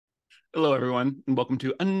Hello, everyone, and welcome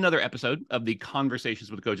to another episode of the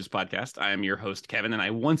Conversations with Coaches podcast. I am your host, Kevin, and I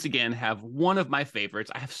once again have one of my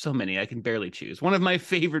favorites. I have so many, I can barely choose. One of my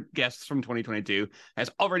favorite guests from 2022 has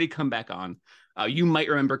already come back on. You might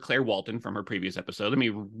remember Claire Walton from her previous episode. Let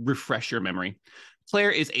me refresh your memory.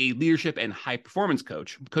 Claire is a leadership and high performance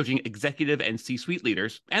coach, coaching executive and C-suite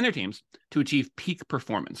leaders and their teams to achieve peak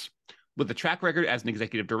performance. With a track record as an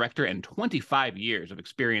executive director and 25 years of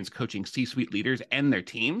experience coaching C-suite leaders and their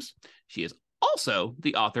teams, she is also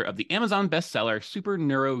the author of the Amazon bestseller Super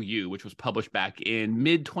Neuro You, which was published back in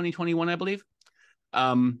mid-2021, I believe.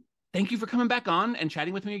 Thank you for coming back on and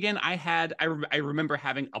chatting with me again. I remember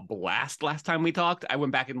having a blast last time we talked. I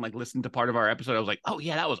went back and listened to part of our episode. I was like, oh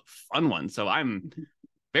yeah, that was a fun one. So I'm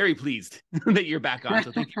very pleased that you're back on.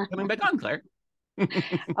 So thank you for coming back on, Claire.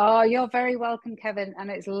 Oh, you're very welcome, Kevin,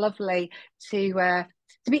 and it's lovely to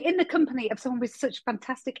be in the company of someone with such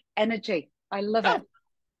fantastic energy. I love it.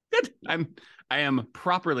 Good. I am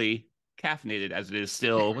properly caffeinated as it is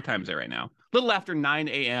still. What time is it right now? A little after 9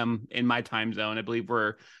 a.m. in my time zone. I believe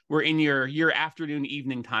we're in your afternoon,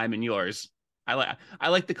 evening time and yours. I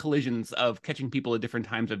like the collisions of catching people at different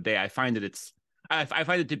times of day. I find it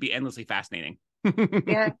to be endlessly fascinating.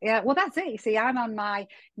 Yeah. Well, that's it. You see, I'm on my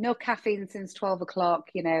no caffeine since 12 o'clock,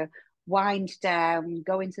 wind down,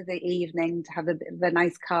 go into the evening to have the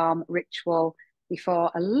nice calm ritual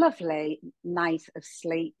before a lovely night of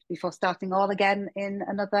sleep, before starting all again in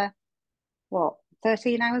another,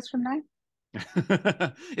 13 hours from now?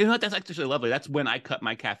 That's actually lovely. That's when I cut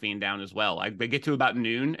my caffeine down as well. I get to about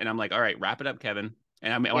noon and I'm like, all right, wrap it up, Kevin.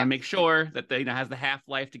 And I want to make sure that the has the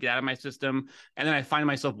half-life to get out of my system. And then I find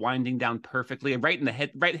myself winding down perfectly, right in the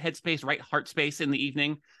right headspace, right heart space in the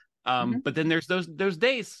evening. But then there's those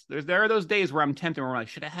days. There are those days where I'm tempted, where I'm like,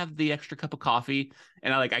 should I have the extra cup of coffee?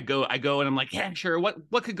 And I go and I'm like, yeah, sure.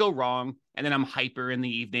 What could go wrong? And then I'm hyper in the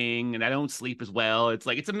evening and I don't sleep as well.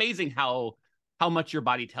 It's amazing how much your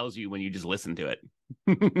body tells you when you just listen to it.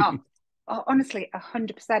 Honestly,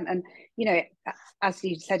 100%. And, as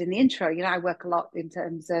you said in the intro, I work a lot in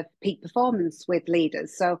terms of peak performance with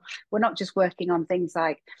leaders. So we're not just working on things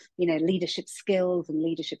like, leadership skills and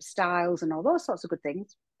leadership styles and all those sorts of good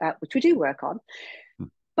things, which we do work on.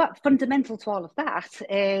 But fundamental to all of that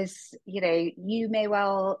is, you may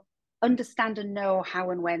well understand and know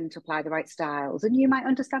how and when to apply the right styles, and you might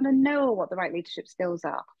understand and know what the right leadership skills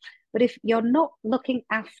are. But if you're not looking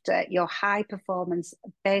after your high performance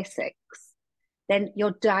basics, then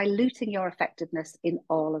you're diluting your effectiveness in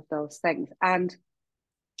all of those things. And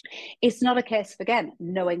it's not a case of, again,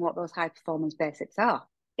 knowing what those high performance basics are.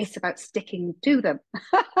 It's about sticking to them.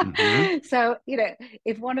 So,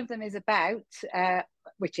 if one of them is about,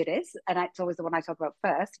 which it is, and it's always the one I talk about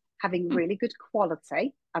first, having really good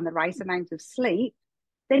quality and the right amount of sleep,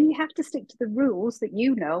 then you have to stick to the rules that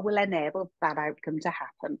will enable that outcome to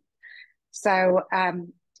happen. So,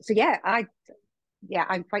 I'm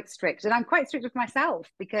quite strict, and I'm quite strict with myself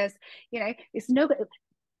because, it's no,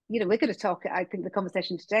 we're going to talk, I think, the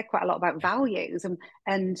conversation today quite a lot about values,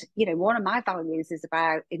 and one of my values is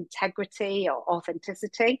about integrity or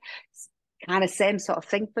authenticity. It's kind of same sort of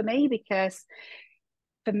thing for me, because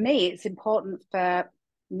for me, it's important for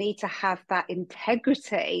me to have that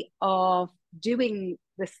integrity of doing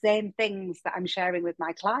the same things that I'm sharing with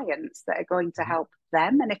my clients that are going to help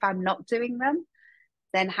them. And if I'm not doing them,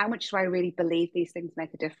 then how much do I really believe these things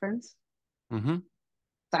make a difference? So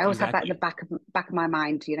I always have that in the back of my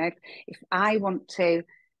mind. If I want to,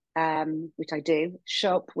 which I do,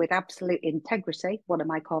 show up with absolute integrity, one of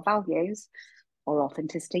my core values, or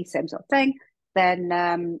authenticity, same sort of thing,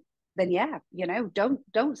 then yeah,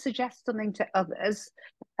 don't suggest something to others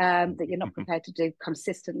that you're not prepared to do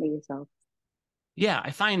consistently yourself. Yeah,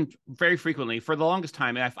 I find very frequently, for the longest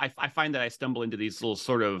time, and I find that I stumble into these little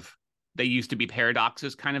sort of, they used to be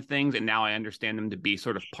paradoxes kind of things, and now I understand them to be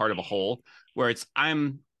sort of part of a whole, where it's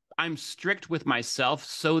I'm strict with myself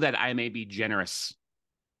so that I may be generous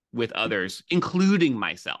with others, including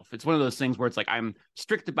myself. It's one of those things where it's like I'm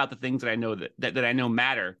strict about the things that I know that I know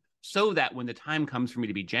matter, so that when the time comes for me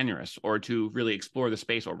to be generous or to really explore the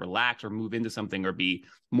space or relax or move into something or be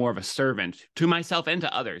more of a servant to myself and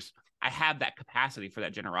to others, I have that capacity for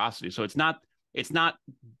that generosity. So it's not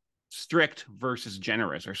strict versus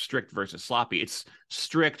generous or strict versus sloppy. It's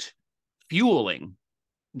strict fueling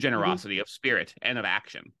generosity of spirit and of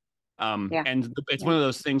action. And it's one of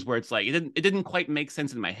those things where it's like it didn't quite make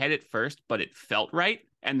sense in my head at first, but it felt right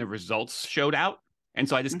and the results showed out. And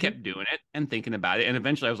so I just kept doing it and thinking about it. And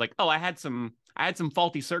eventually I was like, oh, I had some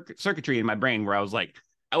faulty circuitry in my brain where I was like,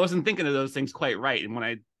 I wasn't thinking of those things quite right. And when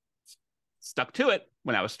I stuck to it,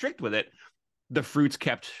 when I was strict with it, the fruits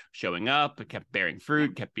kept showing up, it kept bearing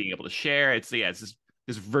fruit, kept being able to share. It's this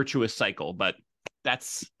virtuous cycle. But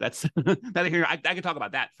that's that here. I could talk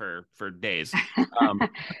about that for days. Um,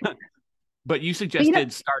 but you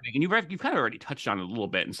suggested starting, and you've kind of already touched on it a little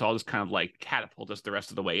bit, and so I'll just kind of like catapult us the rest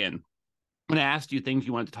of the way in. When I asked you things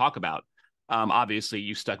you wanted to talk about, obviously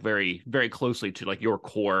you stuck very, very closely to like your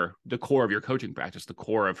core, the core of your coaching practice, the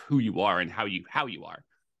core of who you are and how you are.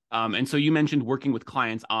 And so you mentioned working with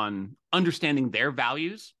clients on understanding their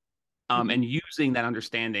values, and using that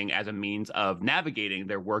understanding as a means of navigating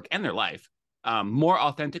their work and their life more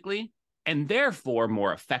authentically and therefore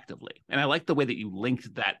more effectively. And I like the way that you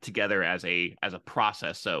linked that together as a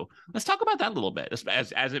process. So let's talk about that a little bit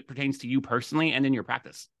as it pertains to you personally and in your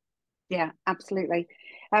practice. Yeah, absolutely.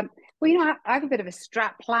 Well, I have a bit of a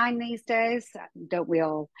strap line these days, don't we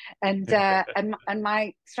all? And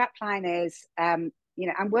my strap line is, I'm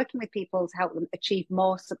working with people to help them achieve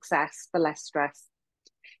more success for less stress.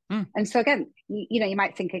 And so again, you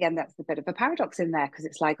might think again that's a bit of a paradox in there, because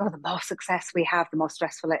it's like, oh, the more success we have, the more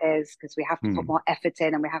stressful it is because we have to put more effort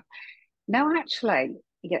in, and we have no, actually,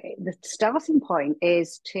 the starting point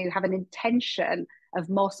is to have an intention of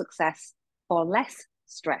more success for less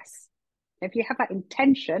stress. If you have that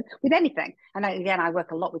intention with anything, and I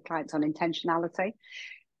work a lot with clients on intentionality.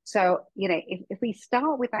 So, if we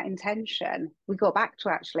start with that intention, we go back to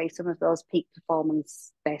actually some of those peak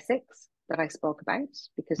performance basics that I spoke about,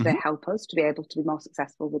 because they help us to be able to be more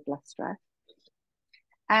successful with less stress.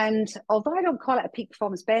 And although I don't call it a peak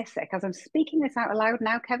performance basic, as I'm speaking this out aloud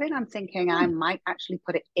now, Kevin, I'm thinking I might actually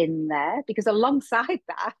put it in there, because alongside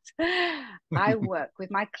that, I work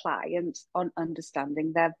with my clients on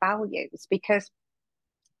understanding their values. Because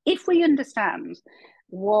if we understand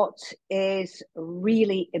what is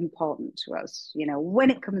really important to us, when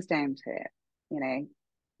it comes down to it,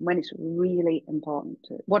 when it's really important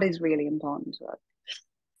to what is really important to us,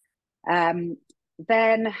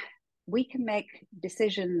 then we can make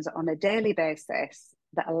decisions on a daily basis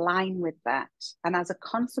that align with that. And as a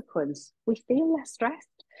consequence, we feel less stressed.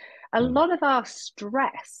 A lot of our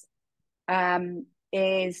stress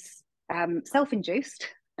is self-induced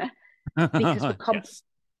because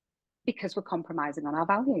because we're compromising on our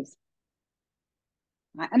values.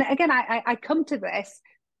 And again, I come to this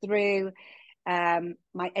through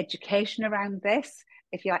my education around this,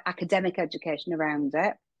 if you like, academic education around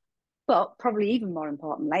it. But probably even more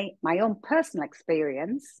importantly, my own personal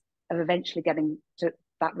experience of eventually getting to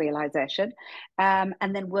that realization, and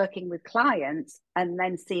then working with clients and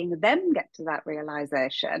then seeing them get to that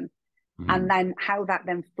realization, and then how that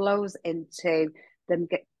then flows into them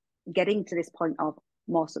getting to this point of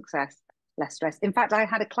more success, less stress. In fact, I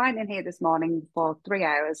had a client in here this morning for 3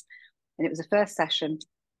 hours, and it was a first session.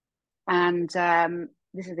 And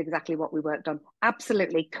this is exactly what we worked on.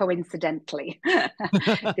 Absolutely coincidentally,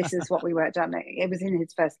 this is what we worked on. It was in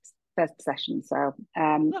his first session, so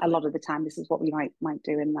a lot of the time, this is what we might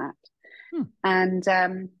do in that.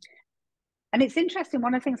 And it's interesting.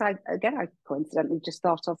 One of the things I coincidentally just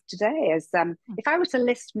thought of today is if I were to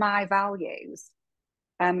list my values,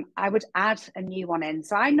 I would add a new one in.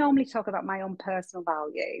 So I normally talk about my own personal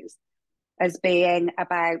values as being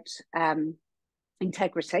about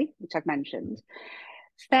integrity, which I've mentioned,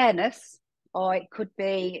 fairness, or it could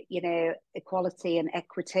be, equality and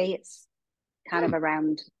equity. It's kind of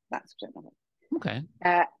around that subject matter. Okay.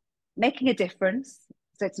 Making a difference.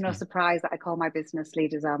 So it's no surprise that I call my business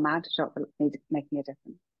Leaders Are Mad, short for making a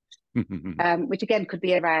difference. Which again could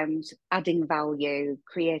be around adding value,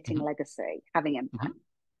 creating legacy, having impact.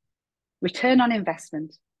 Return on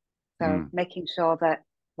investment. So making sure that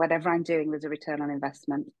whatever I'm doing, there's a return on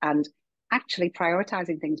investment, and actually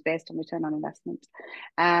prioritizing things based on return on investment,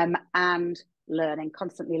 and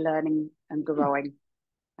constantly learning and growing,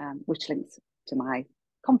 which links to my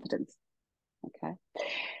confidence. Okay.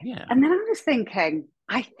 Yeah. And then I was thinking,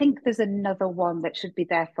 I think there's another one that should be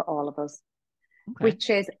there for all of us,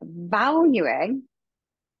 which is valuing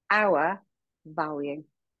our value.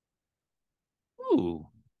 Ooh.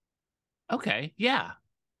 Okay. Yeah.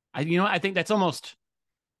 I think it's almost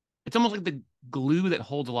like the glue that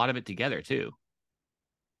holds a lot of it together too.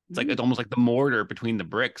 It's almost like the mortar between the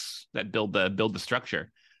bricks that build the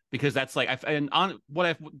structure, because that's like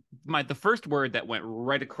the first word that went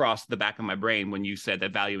right across the back of my brain when you said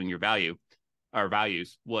that valuing your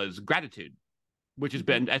values was gratitude, which has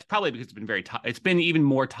been, that's probably because it's been it's been even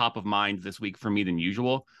more top of mind this week for me than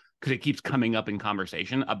usual, because it keeps coming up in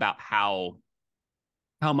conversation about how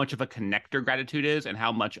much of a connector gratitude is and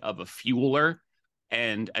how much of a fueler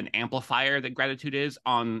and an amplifier that gratitude is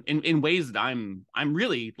on in ways that I'm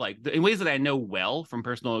really like, in ways that I know well from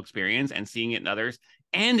personal experience and seeing it in others,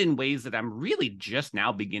 and in ways that I'm really just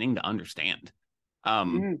now beginning to understand.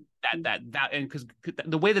 And because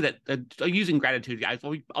the way that using gratitude,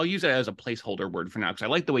 I'll use it as a placeholder word for now, because I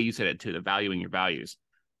like the way you said it too, the valuing your values,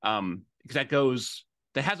 because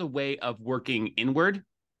that has a way of working inward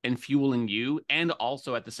and fueling you, and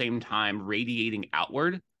also at the same time radiating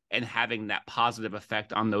outward and having that positive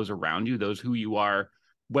effect on those around you, those who you are,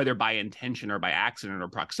 whether by intention or by accident or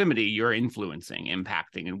proximity, you're influencing,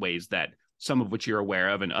 impacting in ways that some of which you're aware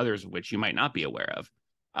of and others of which you might not be aware of.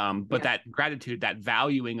 But that gratitude, that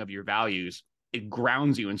valuing of your values, it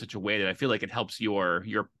grounds you in such a way that I feel like it helps your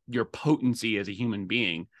potency as a human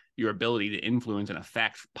being, your ability to influence and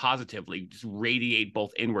affect positively, just radiate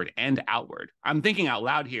both inward and outward. I'm thinking out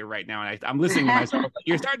loud here right now, and I'm listening to myself.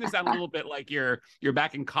 You're starting to sound a little bit like you're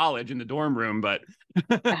back in college in the dorm room, but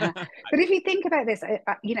but if you think about this,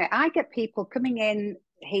 I get people coming in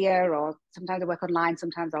here, or sometimes I work online,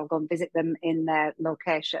 sometimes I'll go and visit them in their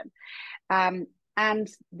location. And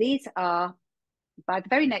these are, by the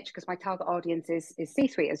very nature, because my target audience is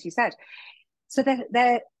C-suite, as you said. So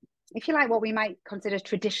they're, if you like, what we might consider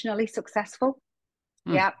traditionally successful.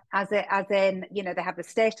 Yeah, as in, they have the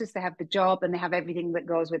status, they have the job, and they have everything that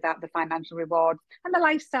goes with that, the financial reward and the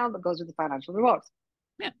lifestyle that goes with the financial rewards.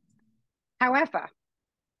 Yeah. However,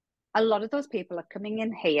 a lot of those people are coming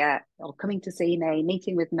in here or coming to see me,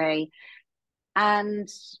 meeting with me. And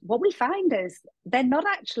what we find is they're not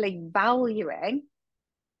actually valuing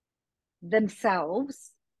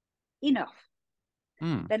themselves enough.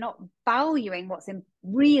 They're not valuing what's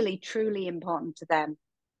really, truly important to them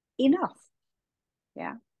enough.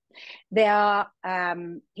 Yeah. They are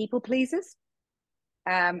people pleasers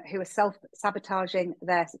who are self-sabotaging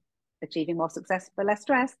their achieving more success for less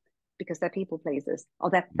stress because they're people pleasers, or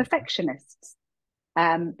they're perfectionists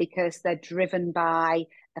because they're driven by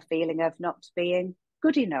a feeling of not being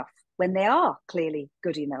good enough when they are clearly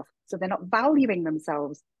good enough. So they're not valuing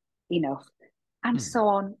themselves enough, and so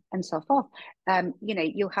on and so forth.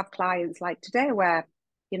 You'll have clients like today where,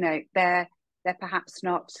 they're perhaps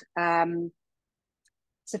not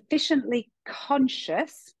sufficiently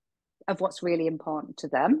conscious of what's really important to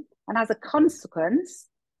them. And as a consequence,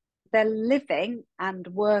 they're living and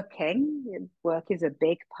working. Work is a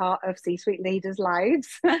big part of C-suite leaders' lives,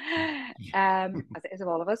 as it is of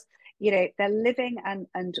all of us. They're living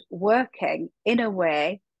and working in a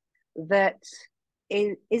way that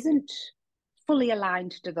isn't fully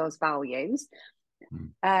aligned to those values,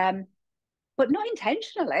 but not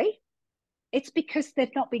intentionally. It's because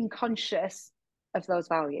they've not been conscious of those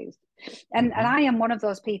values. And I am one of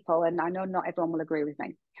those people, and I know not everyone will agree with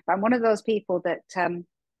me, but I'm one of those people that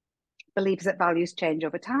believes that values change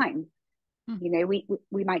over time.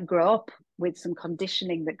 We might grow up with some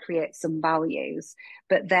conditioning that creates some values,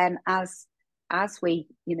 but then as we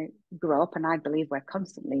grow up, and I believe we're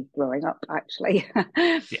constantly growing up, actually.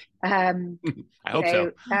 I hope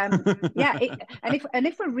so. And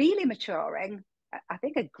if we're really maturing, I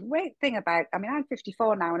think a great thing about, I'm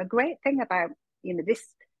 54 now, and a great thing about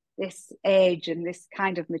this age and this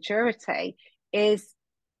kind of maturity is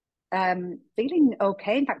feeling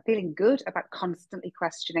okay, in fact feeling good about constantly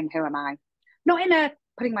questioning, who am I? Not in a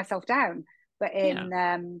putting myself down, but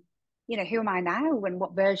in who am I now, and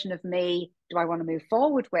what version of me do I want to move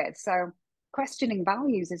forward with? So questioning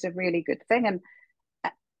values is a really good thing,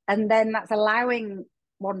 and then that's allowing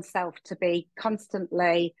oneself to be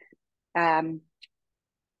constantly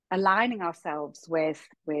aligning ourselves with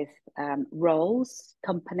roles,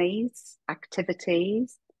 companies,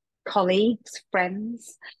 activities, colleagues,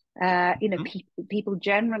 friends, people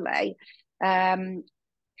generally,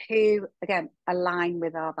 who again align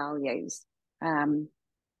with our values,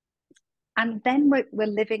 and then we're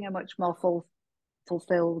living a much more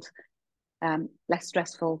fulfilled, less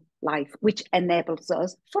stressful life, which enables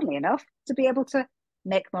us, funnily enough, to be able to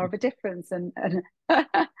make more of a difference and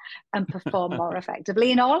and perform more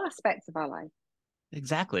effectively in all aspects of our life.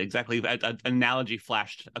 Exactly. An analogy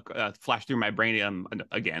flashed through my brain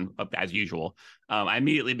again, as usual. I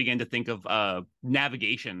immediately began to think of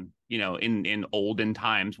navigation, in olden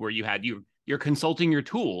times, where you're consulting your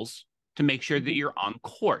tools to make sure that you're on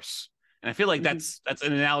course. And I feel like that's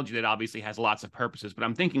an analogy that obviously has lots of purposes, but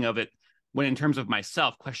I'm thinking of it when, in terms of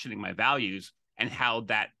myself, questioning my values, and how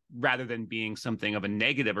that, rather than being something of a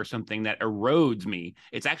negative or something that erodes me,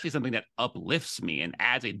 it's actually something that uplifts me and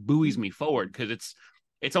buoys me forward, because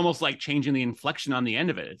it's almost like changing the inflection on the end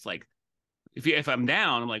of it. It's like, if I'm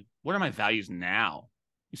down, I'm like, what are my values now?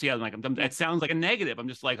 You see, it sounds like a negative. I'm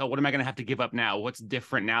just like, oh, what am I going to have to give up now? What's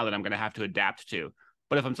different now that I'm going to have to adapt to?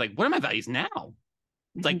 But if I'm just like, what are my values now?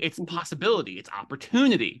 It's like, it's possibility, it's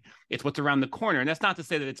opportunity, it's what's around the corner. And that's not to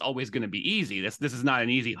say that it's always going to be easy. This is not an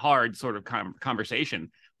easy, hard sort of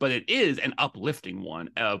conversation, but it is an uplifting one,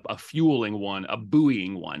 a fueling one, a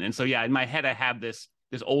buoying one. And so, yeah, in my head, I have this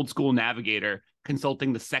old school navigator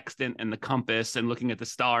consulting the sextant and the compass and looking at the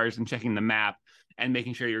stars and checking the map and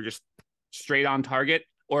making sure you're just straight on target,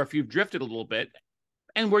 or if you've drifted a little bit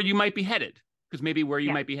and where you might be headed, because maybe where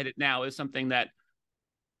you might be headed now is something that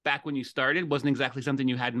back when you started wasn't exactly something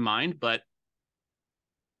you had in mind, but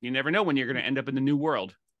you never know when you're going to end up in the new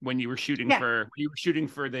world when you were shooting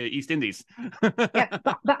for the East Indies.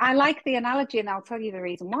 but I like the analogy, and I'll tell you the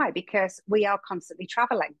reason why, because we are constantly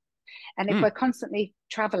traveling. And if we're constantly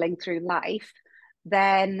traveling through life,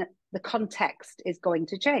 then the context is going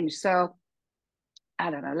to change. So I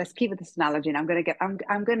don't know. Let's keep with this analogy, and I'm going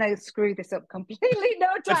to screw this up completely.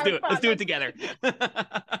 No time. Let's do it together.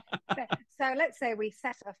 So let's say we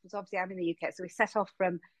set off. Because obviously, I'm in the UK, so we set off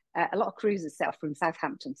from a lot of cruises set off from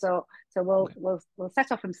Southampton. So we'll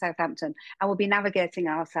set off from Southampton, and we'll be navigating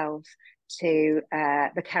ourselves to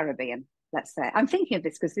the Caribbean. Let's say I'm thinking of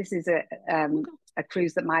this because this is a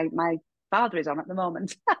cruise that my father is on at the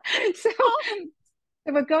moment. So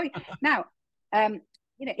we're going now.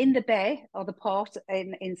 In the bay or the port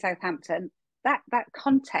in Southampton, that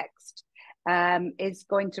context is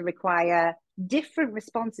going to require different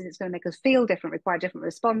responses. It's going to make us feel different, require different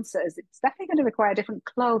responses. It's definitely going to require different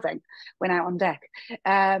clothing when out on deck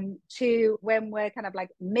to when we're kind of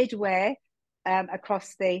like midway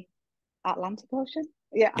across the Atlantic Ocean.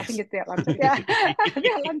 Yeah, yes. I think it's the Atlantic. Yeah,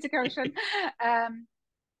 the Atlantic Ocean. It's going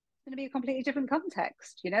to be a completely different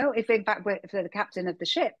context. If in fact we're the captain of the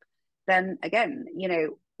ship, then again,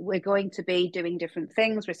 we're going to be doing different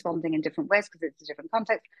things, responding in different ways because it's a different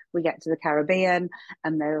context. We get to the Caribbean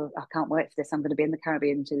and I can't wait for this. I'm going to be in the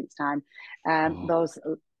Caribbean in 2 weeks' time. Those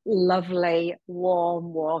lovely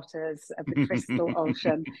warm waters of the crystal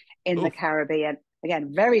ocean in the Caribbean.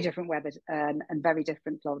 Again, very different weather and very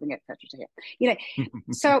different clothing, etc. to here.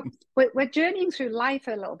 So we're journeying through life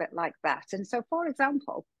a little bit like that. And so, for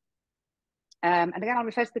example, and again, I'll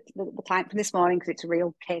refer to the client from this morning because it's a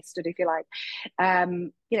real case study, if you like.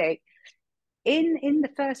 In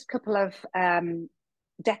the first couple of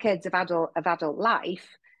decades of adult life,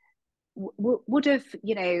 would have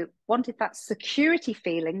wanted that security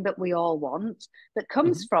feeling that we all want, that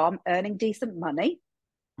comes from earning decent money.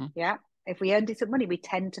 Yeah, if we earn decent money, we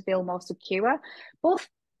tend to feel more secure, both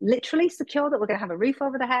literally secure that we're going to have a roof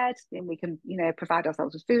over the head and we can provide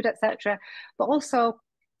ourselves with food, etc., but also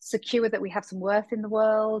secure that we have some worth in the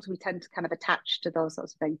world. We tend to kind of attach to those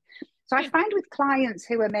sorts of things. So I find with clients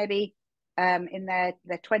who are maybe in their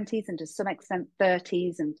 20s and to some extent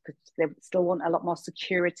 30s, and they still want a lot more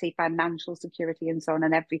security, financial security and so on,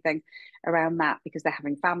 and everything around that because they're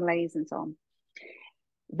having families and so on.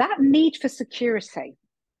 That need for security,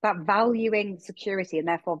 that valuing security and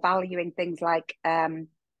therefore valuing things like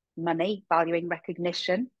money, valuing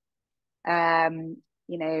recognition, valuing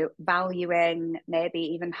maybe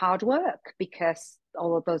even hard work because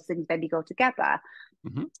all of those things maybe go together.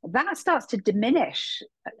 That starts to diminish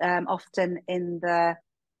often in the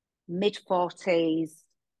mid 40s,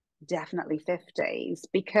 definitely 50s,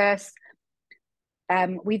 because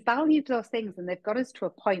we valued those things and they've got us to a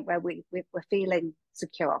point where we're feeling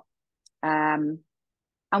secure. And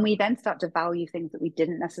we then start to value things that we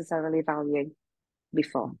didn't necessarily value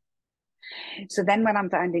before. So then when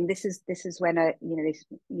I'm finding this is when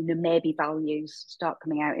maybe values start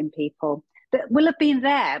coming out in people that will have been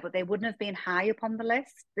there, but they wouldn't have been high up on the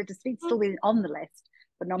list. They'd still be on the list,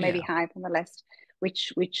 but not maybe high up on the list,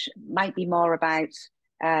 which might be more about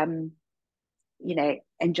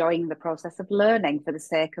enjoying the process of learning for the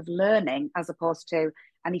sake of learning, as opposed to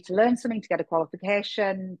I need to learn something to get a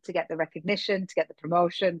qualification, to get the recognition, to get the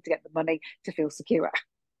promotion, to get the money, to feel secure.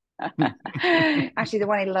 Actually, they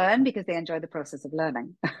want to learn because they enjoy the process of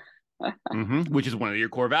learning. Which is one of your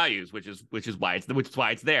core values, which is why it's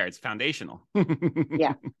there. It's foundational.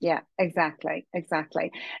 yeah, exactly.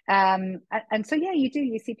 And so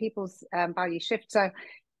you see people's values shift. So,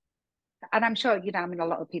 and I'm sure a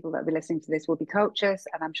lot of people that will be listening to this will be coaches,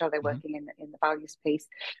 and I'm sure they're working in the values piece.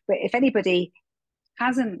 But if anybody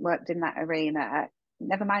hasn't worked in that arena,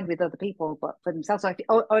 never mind with other people, but for themselves,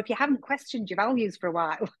 or if you haven't questioned your values for a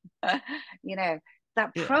while,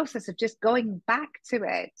 that process of just going back to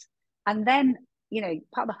it. And then,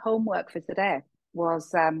 part of the homework for today was,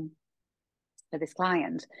 for this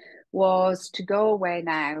client, was to go away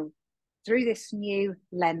now through this new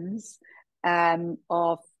lens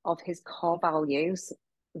of his core values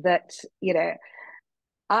that,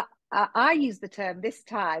 I use the term this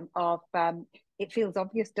time of it feels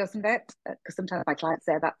obvious, doesn't it? Because sometimes my clients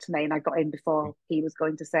say that to me, and I got in before he was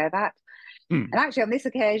going to say that. Hmm. And actually, on this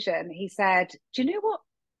occasion, he said, "Do you know what?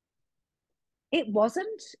 It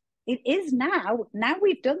wasn't. It is now. Now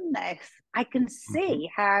we've done this. I can see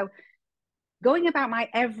how going about my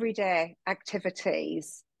everyday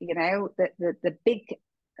activities, the big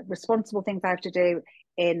responsible things I have to do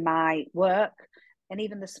in my work, and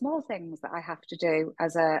even the small things that I have to do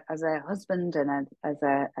as a husband and as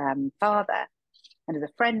a father and as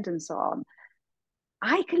a friend and so on.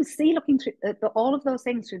 I can see looking through all of those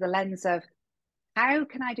things through the lens of how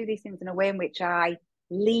can I do these things in a way in which I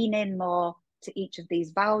lean in more to each of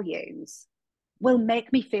these values will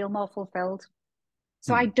make me feel more fulfilled.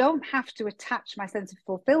 So I don't have to attach my sense of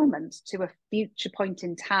fulfillment to a future point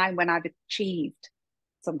in time when I've achieved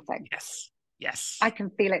something. Yes. Yes. I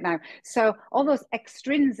can feel it now. So all those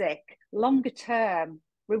extrinsic, longer term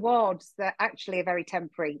rewards that actually are very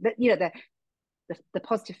temporary, that the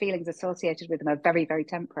positive feelings associated with them are very, very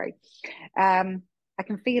temporary. I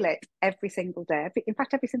can feel it every single day. In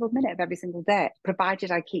fact, every single minute of every single day,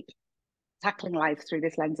 provided I keep tackling life through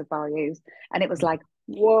this lens of values. And it was like,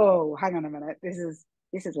 whoa, hang on a minute.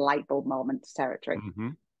 This is light bulb moment territory.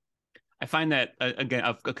 I find that again,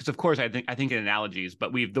 because of course I think in analogies,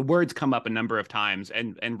 but the words come up a number of times,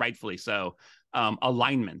 and rightfully so.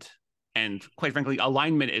 Alignment, and quite frankly,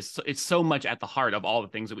 alignment it's so much at the heart of all the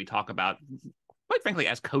things that we talk about. Quite frankly,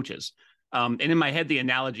 as coaches. And in my head, the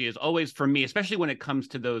analogy is always, for me, especially when it comes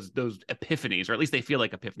to those epiphanies, or at least they feel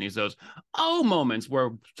like epiphanies, those moments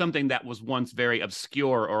where something that was once very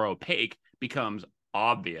obscure or opaque becomes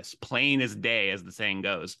obvious, plain as day, as the saying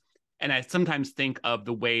goes. And I sometimes think of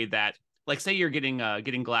the way that, like, say you're getting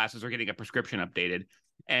glasses or getting a prescription updated,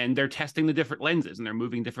 and they're testing the different lenses, and they're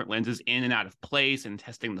moving different lenses in and out of place and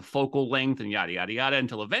testing the focal length and yada, yada, yada,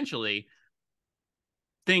 until eventually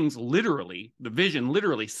the vision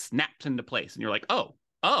literally snaps into place. And you're like, oh,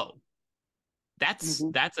 that's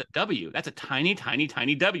a W. That's a tiny, tiny,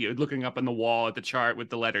 tiny W looking up on the wall at the chart with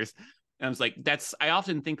the letters. And I was like, I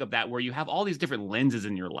often think of that where you have all these different lenses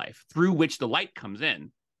in your life through which the light comes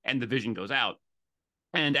in and the vision goes out.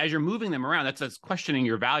 And as you're moving them around, that's questioning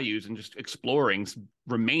your values and just exploring,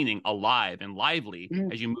 remaining alive and lively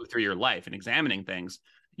as you move through your life and examining things.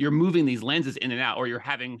 You're moving these lenses in and out, or you're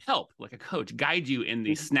having help, like a coach, guide you in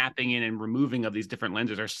the snapping in and removing of these different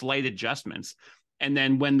lenses or slight adjustments. And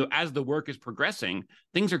then as the work is progressing,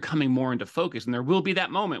 things are coming more into focus, and there will be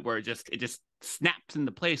that moment where it just snaps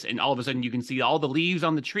into place, and all of a sudden you can see all the leaves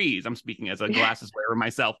on the trees. I'm speaking as a glasses wearer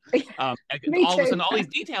myself. All of a sudden, all these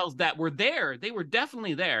details that were there, they were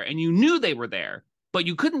definitely there, and you knew they were there, but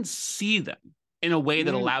you couldn't see them in a way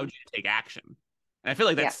that allowed you to take action. And I feel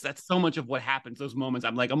like that's so much of what happens. Those moments,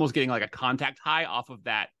 I'm like almost getting like a contact high off of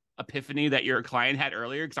that epiphany that your client had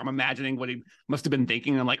earlier, because I'm imagining what he must have been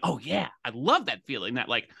thinking. And I'm like, oh yeah, I love that feeling. That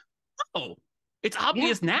like, oh, it's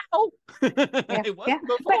obvious now. It wasn't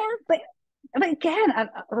before. But again,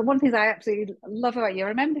 one of the things I absolutely love about you, I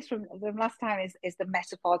remember this from last time, is the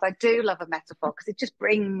metaphors. I do love a metaphor because it just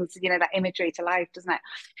brings that imagery to life, doesn't it?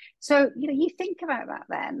 So you think about that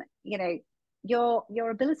then.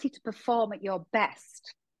 Your ability to perform at your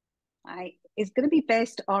best, right, is going to be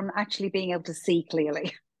based on actually being able to see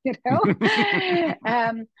clearly. And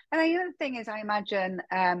the other thing is, I imagine,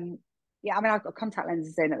 I mean, I've got contact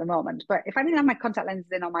lenses in at the moment, but if I didn't have my contact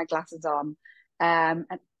lenses in or my glasses on, and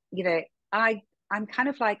I'm kind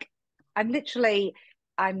of like, I'm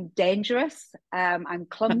dangerous, I'm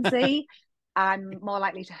clumsy, I'm more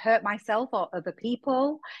likely to hurt myself or other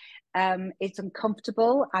people. It's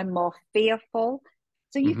uncomfortable. I'm more fearful.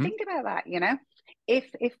 So you think about that,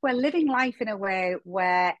 if we're living life in a way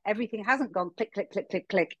where everything hasn't gone click, click, click, click,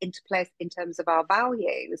 click into place in terms of our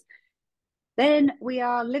values, then we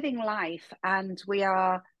are living life and we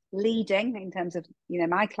are leading in terms of,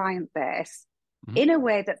 my client base in a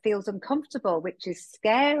way that feels uncomfortable, which is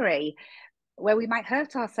scary, where we might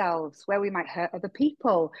hurt ourselves, where we might hurt other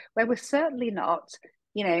people, where we're certainly not,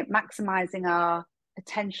 maximizing our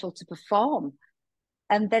potential to perform.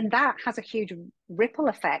 And then that has a huge ripple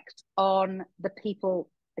effect on the people,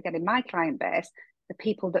 again, in my client base, the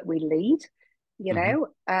people that we lead,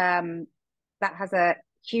 that has a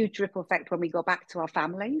huge ripple effect when we go back to our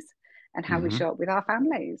families and how we show up with our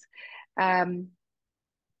families. And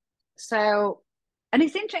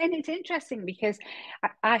it's interesting because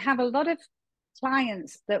I have a lot of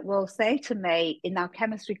clients that will say to me in our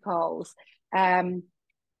chemistry calls,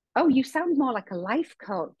 oh, you sound more like a life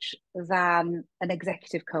coach than an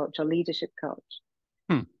executive coach or leadership coach.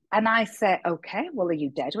 And I say, okay, well, are you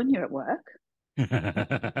dead when you're at work?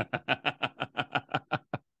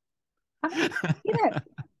 I mean, you know,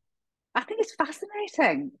 I think it's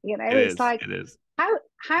fascinating. It It's is. like It is. how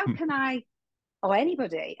can I or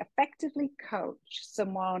anybody effectively coach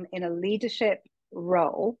someone in a leadership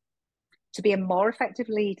role to be a more effective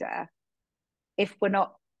leader if we're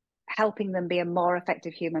not helping them be a more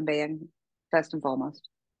effective human being first and foremost?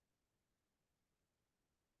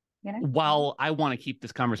 While I want to keep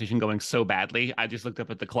this conversation going so badly, I just looked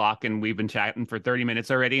up at the clock and we've been chatting for 30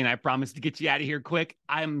 minutes already, and I promised to get you out of here quick.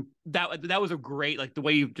 That was a great, like, the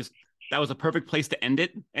way you just, that was a perfect place to end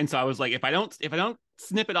it. And so I was like, if I don't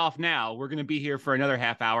snip it off now, we're gonna be here for another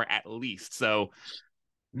half hour at least. So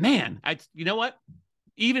man, you know what?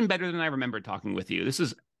 Even better than I remembered talking with you. This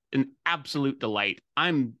is an absolute delight.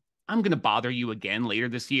 I'm gonna bother you again later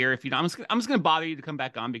this year. If you know, I'm just gonna bother you to come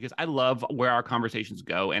back on because I love where our conversations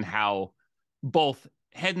go and how both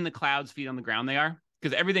head in the clouds, feet on the ground they are.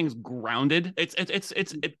 Because everything's grounded.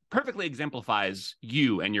 It perfectly exemplifies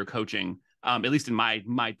you and your coaching. At least in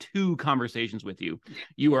my two conversations with you,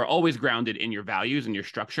 you are always grounded in your values and your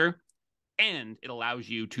structure, and it allows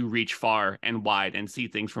you to reach far and wide and see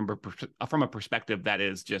things from a perspective that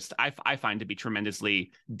is just I find to be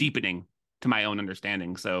tremendously deepening to my own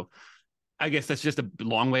understanding. So I guess that's just a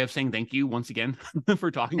long way of saying thank you once again for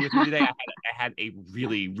talking with me today. I had a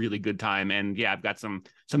really, really good time, and yeah, I've got some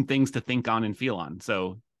things to think on and feel on.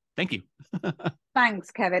 So thank you. Thanks,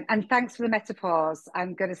 Kevin. And thanks for the metaphors.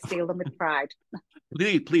 I'm going to steal them with pride.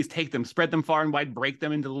 Please take them, spread them far and wide, break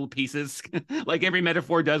them into little pieces, like every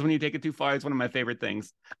metaphor does when you take it too far. It's one of my favorite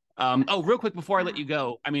things. Oh, real quick before I let you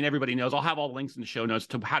go, I mean, everybody knows I'll have all the links in the show notes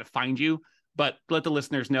to how to find you, but let the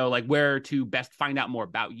listeners know like where to best find out more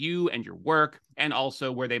about you and your work, and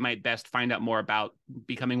also where they might best find out more about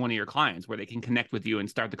becoming one of your clients, where they can connect with you and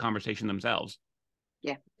start the conversation themselves.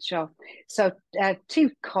 Yeah, sure. So two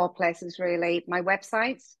core places, really. My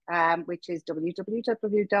website, which is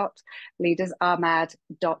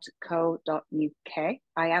www.leadersaremad.co.uk.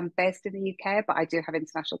 I am based in the UK, but I do have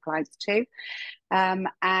international clients too. And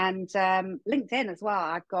LinkedIn as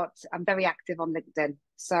well. I'm very active on LinkedIn.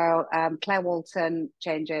 So Claire Walton,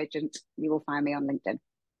 change agent, you will find me on LinkedIn.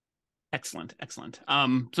 Excellent.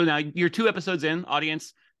 So now you're 2 episodes in,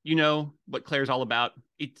 audience, you know what Claire's all about.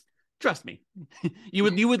 Trust me, you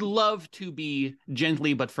would love to be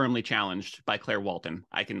gently but firmly challenged by Claire Walton.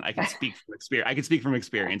 I can speak from experience. I can speak from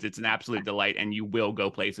experience. It's an absolute delight, and you will go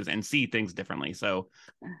places and see things differently. So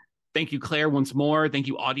thank you, Claire, once more. Thank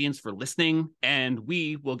you, audience, for listening, and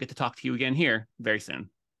we will get to talk to you again here very soon.